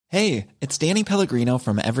Hey, it's Danny Pellegrino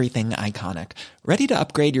from Everything Iconic. Ready to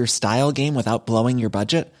upgrade your style game without blowing your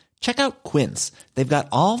budget? Check out Quince. They've got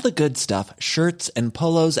all the good stuff, shirts and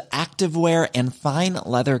polos, activewear, and fine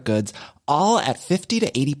leather goods, all at 50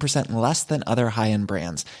 to 80% less than other high-end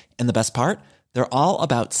brands. And the best part? They're all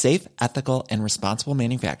about safe, ethical, and responsible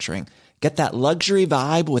manufacturing. Get that luxury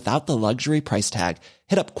vibe without the luxury price tag.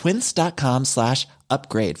 Hit up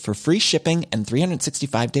quince.com/upgrade for free shipping and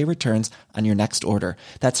 365-day returns on your next order.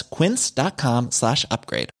 That's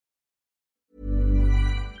quince.com/upgrade.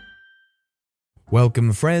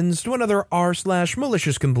 Welcome, friends, to another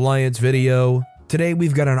r/MaliciousCompliance video. Today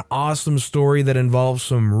we've got an awesome story that involves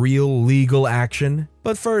some real legal action.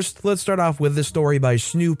 But first, let's start off with this story by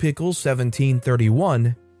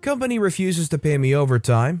Snoopickle1731. Company refuses to pay me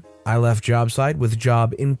overtime. I left job site with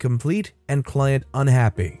job incomplete and client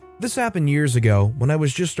unhappy. This happened years ago when I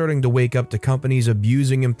was just starting to wake up to companies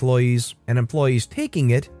abusing employees and employees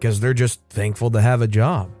taking it because they're just thankful to have a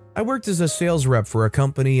job. I worked as a sales rep for a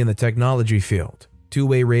company in the technology field.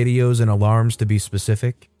 Two-way radios and alarms to be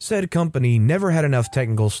specific. Said company never had enough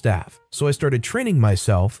technical staff, so I started training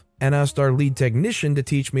myself and asked our lead technician to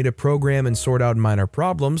teach me to program and sort out minor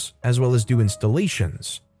problems as well as do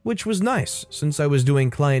installations. Which was nice, since I was doing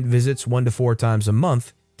client visits 1 to 4 times a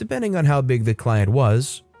month, depending on how big the client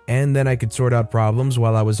was, and then I could sort out problems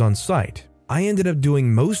while I was on site. I ended up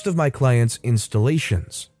doing most of my clients'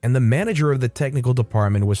 installations, and the manager of the technical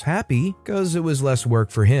department was happy because it was less work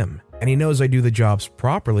for him, and he knows I do the jobs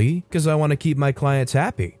properly because I want to keep my clients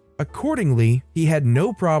happy. Accordingly, he had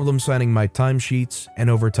no problem signing my timesheets and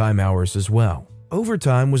overtime hours as well.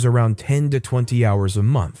 Overtime was around 10 to 20 hours a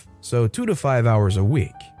month, so 2 to 5 hours a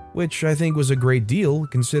week, which I think was a great deal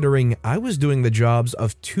considering I was doing the jobs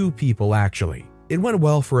of 2 people actually. It went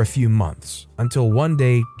well for a few months, until one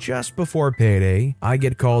day just before payday, I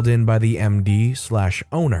get called in by the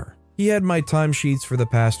MD/owner. He had my timesheets for the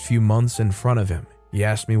past few months in front of him. He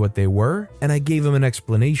asked me what they were, and I gave him an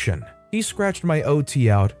explanation. He scratched my OT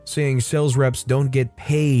out, saying sales reps don't get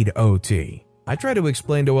paid OT. I tried to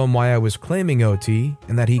explain to him why I was claiming OT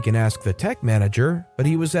and that he can ask the tech manager, but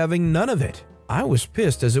he was having none of it. I was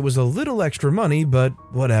pissed as it was a little extra money, but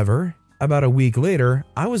whatever. About a week later,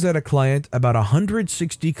 I was at a client about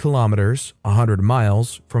 160 kilometers, 100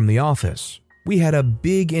 miles from the office. We had a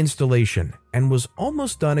big installation and was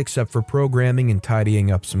almost done except for programming and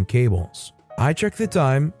tidying up some cables. I checked the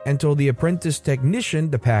time and told the apprentice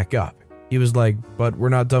technician to pack up. He was like, "But we're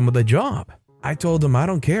not done with the job." I told him I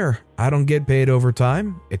don't care. I don't get paid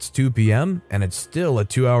overtime. It's 2 p.m. and it's still a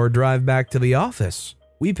 2-hour drive back to the office.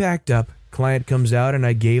 We packed up. Client comes out and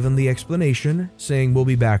I gave him the explanation, saying we'll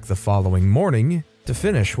be back the following morning to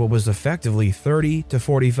finish what was effectively 30 to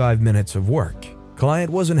 45 minutes of work.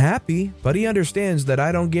 Client wasn't happy, but he understands that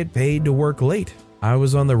I don't get paid to work late. I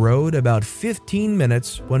was on the road about 15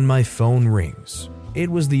 minutes when my phone rings.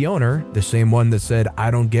 It was the owner, the same one that said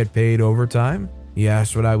I don't get paid overtime. He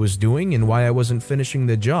asked what I was doing and why I wasn't finishing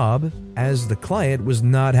the job, as the client was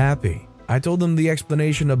not happy. I told him the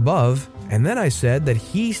explanation above, and then I said that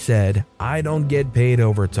he said I don't get paid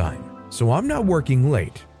overtime, so I'm not working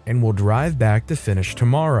late and will drive back to finish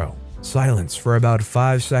tomorrow. Silence for about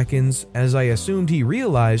 5 seconds as I assumed he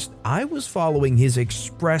realized I was following his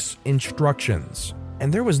express instructions,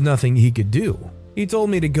 and there was nothing he could do. He told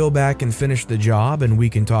me to go back and finish the job and we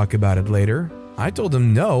can talk about it later. I told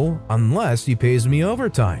him no, unless he pays me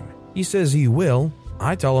overtime. He says he will.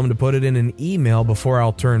 I tell him to put it in an email before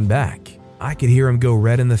I'll turn back. I could hear him go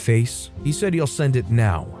red in the face. He said he'll send it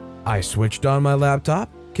now. I switched on my laptop,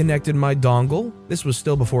 connected my dongle. This was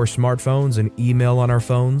still before smartphones and email on our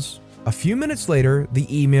phones. A few minutes later, the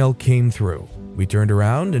email came through. We turned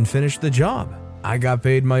around and finished the job. I got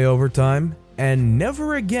paid my overtime, and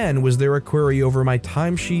never again was there a query over my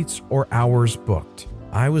timesheets or hours booked.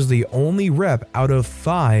 I was the only rep out of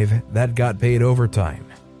 5 that got paid overtime.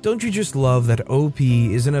 Don't you just love that OP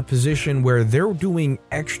is in a position where they're doing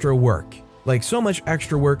extra work? Like so much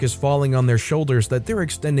extra work is falling on their shoulders that they're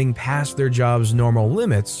extending past their job's normal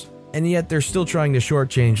limits, and yet they're still trying to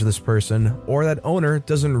shortchange this person, or that owner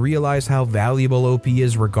doesn't realize how valuable OP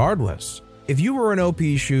is regardless. If you were in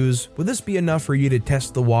OP's shoes, would this be enough for you to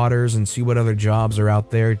test the waters and see what other jobs are out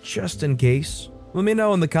there just in case? Let me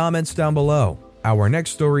know in the comments down below. Our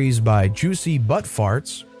next story is by Juicy Butt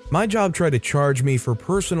Farts. My job tried to charge me for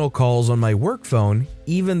personal calls on my work phone,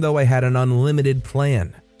 even though I had an unlimited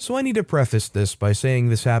plan. So I need to preface this by saying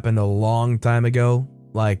this happened a long time ago,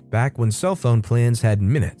 like back when cell phone plans had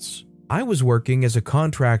minutes. I was working as a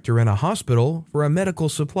contractor in a hospital for a medical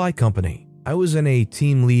supply company. I was in a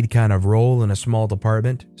team lead kind of role in a small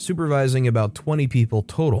department, supervising about 20 people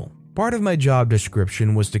total. Part of my job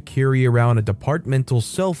description was to carry around a departmental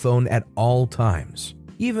cell phone at all times,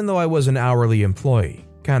 even though I was an hourly employee.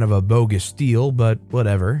 Kind of a bogus deal, but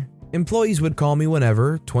whatever. Employees would call me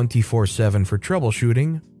whenever, 24/7 for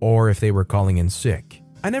troubleshooting, or if they were calling in sick.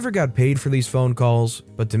 I never got paid for these phone calls,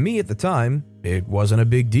 but to me at the time, it wasn't a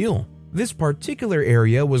big deal. This particular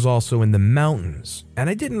area was also in the mountains, and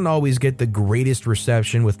I didn't always get the greatest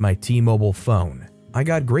reception with my T-Mobile phone. I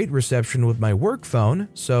got great reception with my work phone,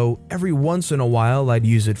 so every once in a while I'd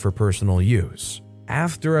use it for personal use.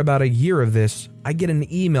 After about a year of this, I get an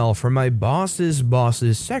email from my boss's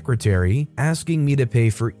secretary asking me to pay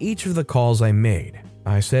for each of the calls I made.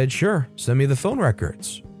 I said, sure, send me the phone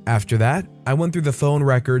records. After that, I went through the phone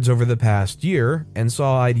records over the past year and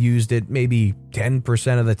saw I'd used it maybe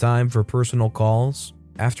 10% of the time for personal calls.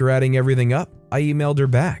 After adding everything up, I emailed her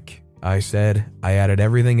back. I said, I added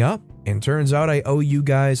everything up, and turns out I owe you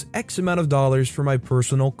guys X amount of dollars for my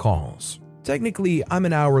personal calls. Technically, I'm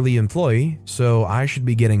an hourly employee, so I should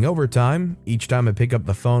be getting overtime each time I pick up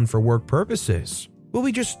the phone for work purposes. Will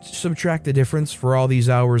we just subtract the difference for all these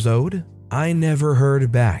hours owed? I never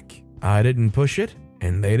heard back. I didn't push it,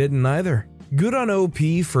 and they didn't either. Good on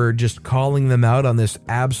OP for just calling them out on this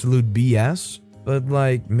absolute BS, but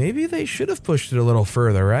maybe they should have pushed it a little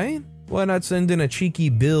further, right? Why not send in a cheeky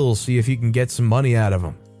bill, see if you can get some money out of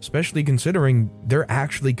them? Especially considering they're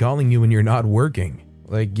actually calling you when you're not working.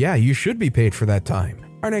 Yeah, you should be paid for that time.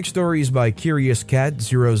 Our next story is by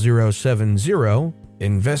CuriousCat0070,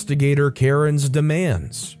 Investigator Karen's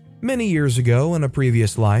Demands. Many years ago, in a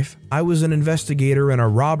previous life, I was an investigator in a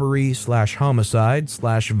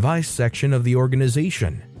robbery/homicide/vice section of the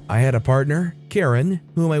organization. I had a partner, Karen,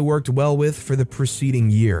 whom I worked well with for the preceding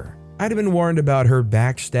year. I'd been warned about her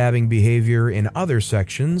backstabbing behavior in other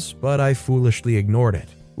sections, but I foolishly ignored it.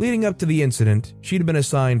 Leading up to the incident, she'd been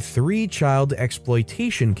assigned 3 child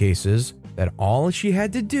exploitation cases that all she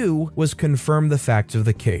had to do was confirm the facts of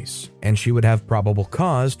the case, and she would have probable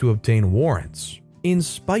cause to obtain warrants. In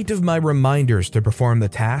spite of my reminders to perform the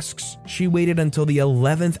tasks, she waited until the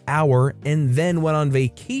 11th hour and then went on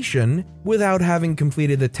vacation without having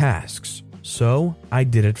completed the tasks. So I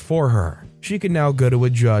did it for her. She could now go to a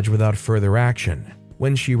judge without further action.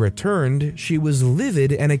 When she returned, she was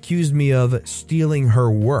livid and accused me of stealing her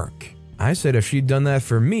work. I said if she'd done that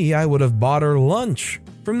for me, I would have bought her lunch.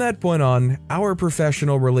 From that point on, our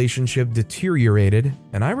professional relationship deteriorated,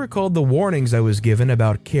 and I recalled the warnings I was given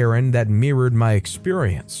about Karen that mirrored my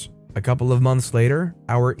experience. A couple of months later,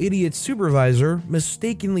 our idiot supervisor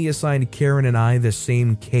mistakenly assigned Karen and I the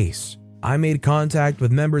same case. I made contact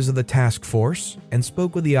with members of the task force and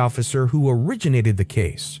spoke with the officer who originated the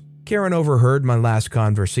case. Karen overheard my last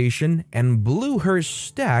conversation and blew her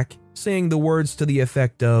stack, saying the words to the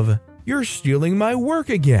effect of, "You're stealing my work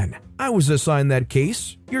again. I was assigned that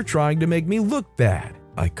case. You're trying to make me look bad."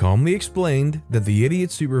 I calmly explained that the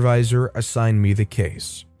idiot supervisor assigned me the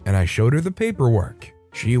case, and I showed her the paperwork.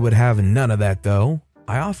 She would have none of that though.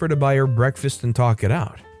 I offered to buy her breakfast and talk it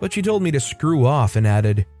out, but she told me to screw off and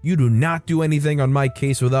added, "You do not do anything on my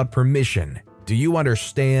case without permission. Do you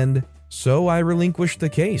understand?" So I relinquished the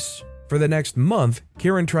case. For the next month,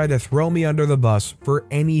 Karen tried to throw me under the bus for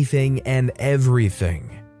anything and everything,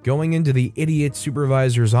 going into the idiot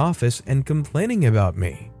supervisor's office and complaining about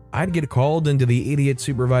me. I'd get called into the idiot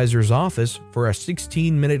supervisor's office for a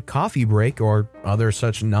 16-minute coffee break or other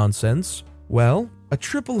such nonsense. Well, a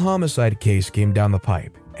triple homicide case came down the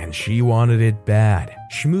pipe, and she wanted it bad,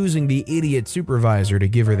 schmoozing the idiot supervisor to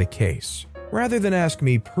give her the case. Rather than ask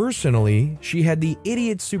me personally, she had the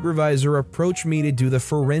idiot supervisor approach me to do the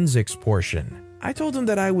forensics portion. I told him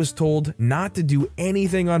that I was told not to do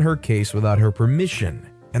anything on her case without her permission,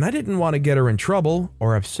 and I didn't want to get her in trouble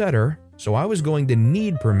or upset her, so I was going to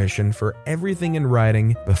need permission for everything in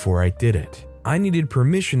writing before I did it. I needed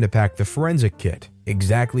permission to pack the forensic kit,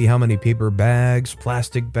 exactly how many paper bags,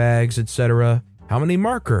 plastic bags, etc., how many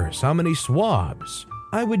markers, how many swabs.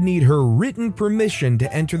 I would need her written permission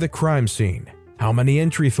to enter the crime scene. How many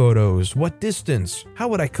entry photos? What distance? How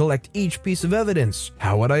would I collect each piece of evidence?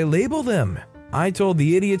 How would I label them? I told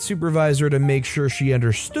the idiot supervisor to make sure she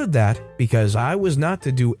understood that because I was not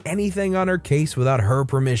to do anything on her case without her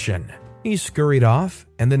permission. He scurried off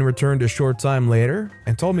and then returned a short time later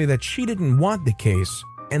and told me that she didn't want the case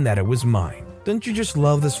and that it was mine. Don't you just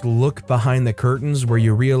love this look behind the curtains where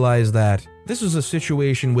you realize that this is a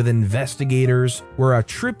situation with investigators where a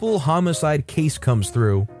triple homicide case comes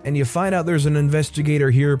through and you find out there's an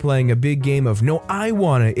investigator here playing a big game of "No, I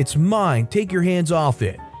want it, it's mine, take your hands off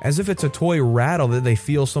it," as if it's a toy rattle that they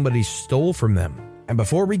feel somebody stole from them. And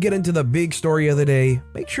before we get into the big story of the day,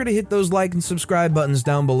 make sure to hit those like and subscribe buttons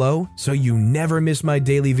down below so you never miss my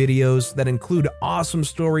daily videos that include awesome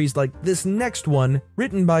stories like this next one,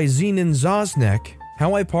 written by Zenon Zosnek,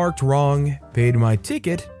 how I parked wrong, paid my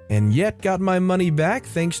ticket, and yet got my money back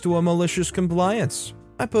thanks to a malicious compliance.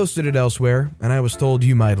 I posted it elsewhere, and I was told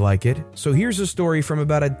you might like it, so here's a story from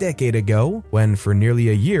about a decade ago, when for nearly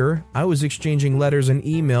a year, I was exchanging letters and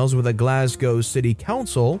emails with a Glasgow City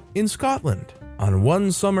Council in Scotland. On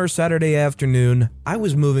one summer Saturday afternoon, I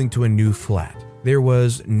was moving to a new flat. There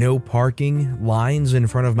was no parking lines in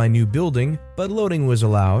front of my new building, but loading was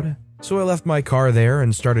allowed, so I left my car there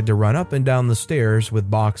and started to run up and down the stairs with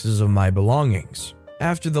boxes of my belongings.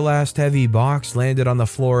 After the last heavy box landed on the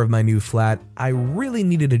floor of my new flat, I really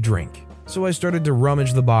needed a drink, so I started to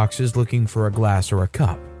rummage the boxes looking for a glass or a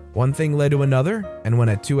cup. One thing led to another, and when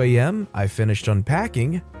at 2 a.m. I finished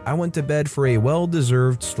unpacking, I went to bed for a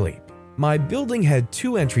well-deserved sleep. My building had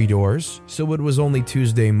 2 entry doors, so it was only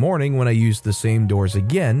Tuesday morning when I used the same doors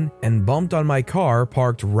again and bumped on my car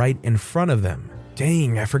parked right in front of them.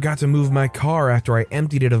 Dang, I forgot to move my car after I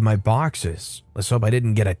emptied it of my boxes. Let's hope I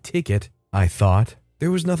didn't get a ticket, I thought.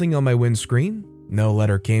 There was nothing on my windscreen. No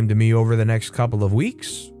letter came to me over the next couple of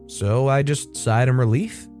weeks, so I just sighed in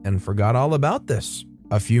relief and forgot all about this.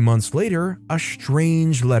 A few months later, a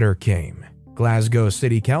strange letter came. Glasgow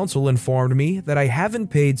City Council informed me that I haven't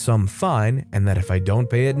paid some fine and that if I don't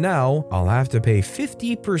pay it now, I'll have to pay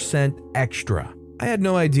 50% extra. I had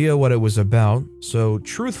no idea what it was about, so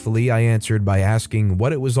truthfully I answered by asking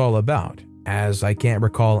what it was all about, as I can't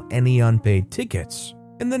recall any unpaid tickets.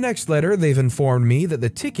 In the next letter, they've informed me that the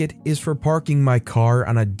ticket is for parking my car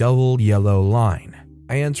on a double yellow line.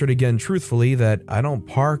 I answered again truthfully that I don't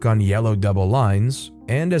park on yellow double lines,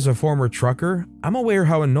 and as a former trucker, I'm aware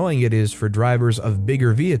how annoying it is for drivers of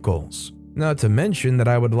bigger vehicles. Not to mention that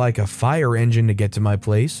I would like a fire engine to get to my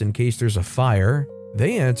place in case there's a fire.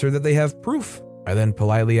 They answer that they have proof. I then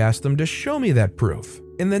politely asked them to show me that proof.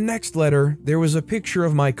 In the next letter, there was a picture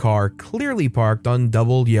of my car clearly parked on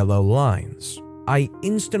double yellow lines. I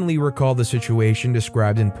instantly recall the situation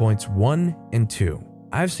described in points 1 and 2.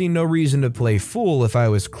 I've seen no reason to play fool if I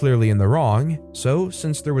was clearly in the wrong, so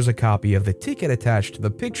since there was a copy of the ticket attached to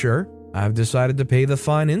the picture, I've decided to pay the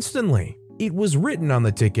fine instantly. It was written on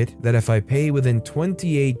the ticket that if I pay within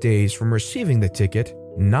 28 days from receiving the ticket,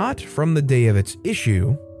 not from the day of its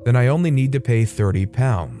issue, then I only need to pay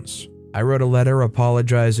 £30. I wrote a letter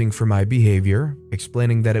apologizing for my behavior,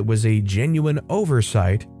 explaining that it was a genuine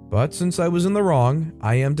oversight, but since I was in the wrong,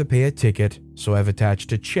 I am to pay a ticket, so I've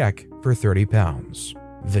attached a check for £30.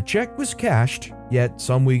 The check was cashed, yet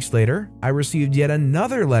some weeks later, I received yet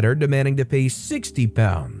another letter demanding to pay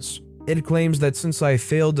 £60. It claims that since I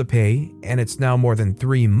failed to pay, and it's now more than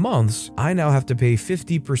 3 months, I now have to pay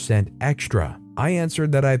 50% extra. I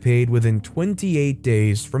answered that I paid within 28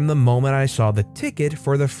 days from the moment I saw the ticket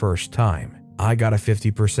for the first time. I got a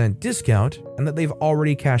 50% discount and that they've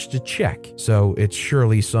already cashed a check, so it's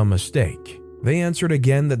surely some mistake. They answered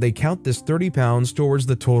again that they count this £30 towards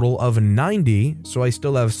the total of $90, so I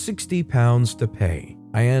still have £60 to pay.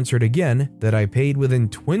 I answered again that I paid within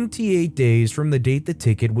 28 days from the date the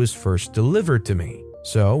ticket was first delivered to me,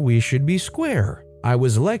 so we should be square. I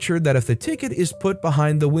was lectured that if the ticket is put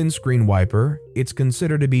behind the windscreen wiper, it's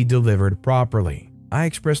considered to be delivered properly. I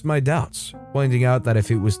expressed my doubts, pointing out that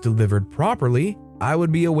if it was delivered properly, I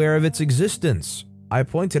would be aware of its existence. I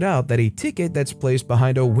pointed out that a ticket that's placed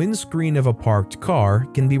behind a windscreen of a parked car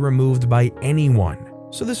can be removed by anyone,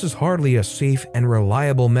 so this is hardly a safe and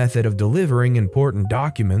reliable method of delivering important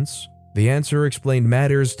documents. The answer explained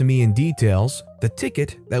matters to me in details. The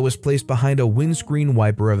ticket that was placed behind a windscreen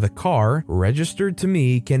wiper of the car registered to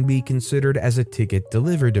me can be considered as a ticket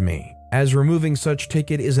delivered to me. As removing such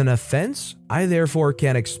ticket is an offense, I therefore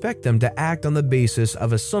can't expect them to act on the basis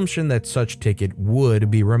of assumption that such ticket would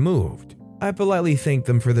be removed. I politely thank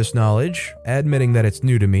them for this knowledge, admitting that it's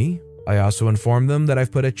new to me. I also inform them that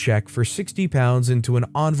I've put a check for £60 into an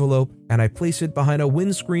envelope and I place it behind a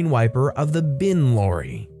windscreen wiper of the bin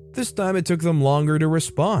lorry. This time it took them longer to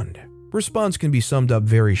respond. Response can be summed up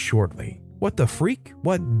very shortly. What the freak?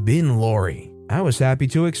 What bin lorry? I was happy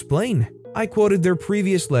to explain. I quoted their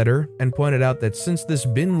previous letter and pointed out that since this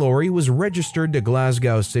bin lorry was registered to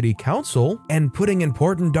Glasgow City Council and putting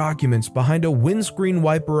important documents behind a windscreen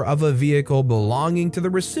wiper of a vehicle belonging to the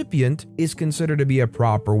recipient is considered to be a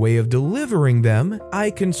proper way of delivering them,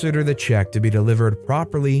 I consider the check to be delivered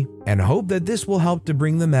properly and hope that this will help to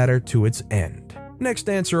bring the matter to its end. Next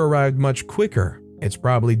answer arrived much quicker. It's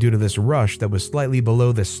probably due to this rush that was slightly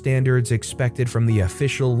below the standards expected from the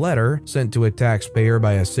official letter sent to a taxpayer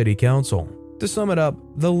by a city council. To sum it up,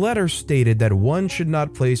 the letter stated that one should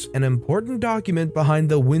not place an important document behind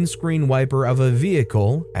the windscreen wiper of a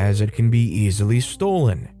vehicle as it can be easily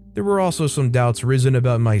stolen. There were also some doubts risen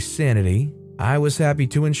about my sanity. I was happy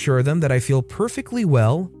to assure them that I feel perfectly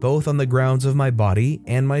well, both on the grounds of my body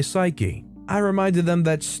and my psyche. I reminded them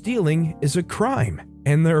that stealing is a crime,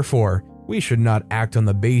 and therefore, we should not act on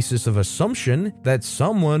the basis of assumption that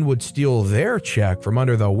someone would steal their check from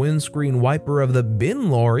under the windscreen wiper of the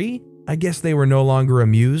bin lorry. I guess they were no longer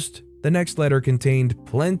amused. The next letter contained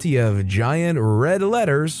plenty of giant red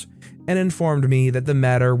letters and informed me that the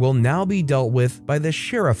matter will now be dealt with by the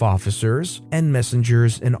sheriff officers and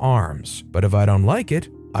messengers in arms. But if I don't like it,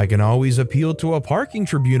 I can always appeal to a parking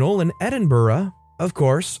tribunal in Edinburgh. Of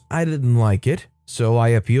course, I didn't like it, so I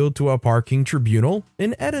appealed to a parking tribunal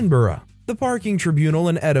in Edinburgh. The parking tribunal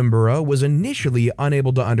in Edinburgh was initially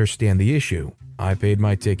unable to understand the issue. I paid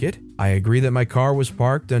my ticket, I agree that my car was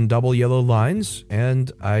parked on double yellow lines,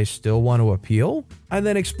 and I still want to appeal? I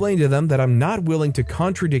then explained to them that I'm not willing to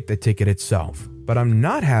contradict the ticket itself, but I'm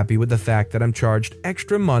not happy with the fact that I'm charged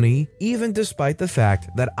extra money, even despite the fact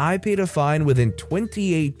that I paid a fine within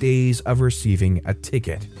 28 days of receiving a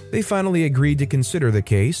ticket. They finally agreed to consider the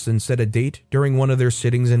case and set a date during one of their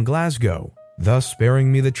sittings in Glasgow, thus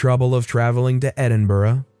sparing me the trouble of traveling to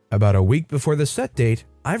Edinburgh. About a week before the set date,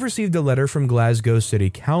 I've received a letter from Glasgow City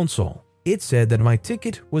Council. It said that my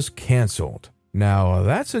ticket was cancelled. Now,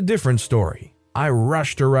 that's a different story. I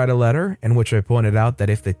rushed to write a letter in which I pointed out that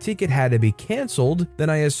if the ticket had to be cancelled, then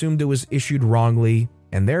I assumed it was issued wrongly,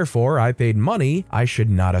 and therefore I paid money I should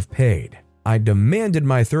not have paid. I demanded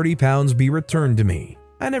my £30 be returned to me.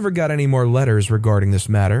 I never got any more letters regarding this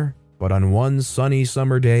matter, but on one sunny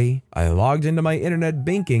summer day, I logged into my internet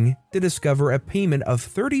banking to discover a payment of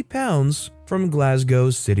 £30 from Glasgow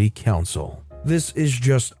City Council. This is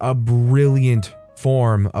just a brilliant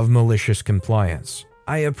form of malicious compliance.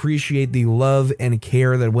 I appreciate the love and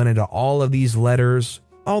care that went into all of these letters,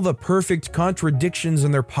 all the perfect contradictions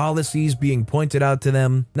in their policies being pointed out to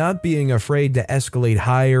them, not being afraid to escalate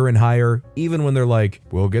higher and higher, even when they're like,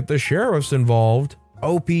 we'll get the sheriffs involved.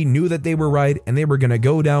 OP knew that they were right and they were going to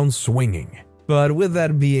go down swinging. But with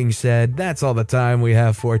that being said, that's all the time we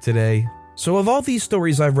have for today. So of all these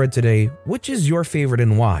stories I've read today, which is your favorite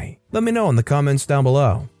and why? Let me know in the comments down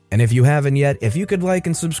below. And if you haven't yet, if you could like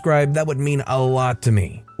and subscribe, that would mean a lot to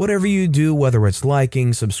me. Whatever you do, whether it's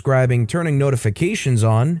liking, subscribing, turning notifications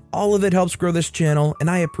on, all of it helps grow this channel and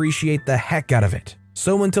I appreciate the heck out of it.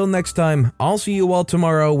 So until next time, I'll see you all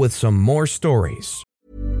tomorrow with some more stories.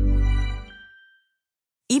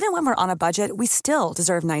 Even when we're on a budget, we still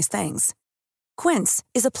deserve nice things. Quince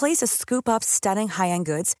is a place to scoop up stunning high-end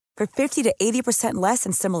goods for 50 to 80% less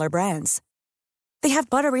than similar brands. They have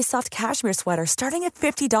buttery soft cashmere sweaters starting at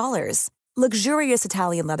 $50, luxurious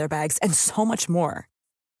Italian leather bags, and so much more.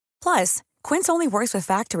 Plus, Quince only works with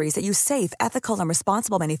factories that use safe, ethical, and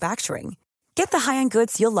responsible manufacturing. Get the high-end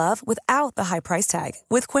goods you'll love without the high price tag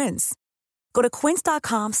with Quince. Go to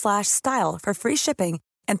quince.com/style for free shipping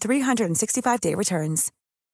and 365-day returns.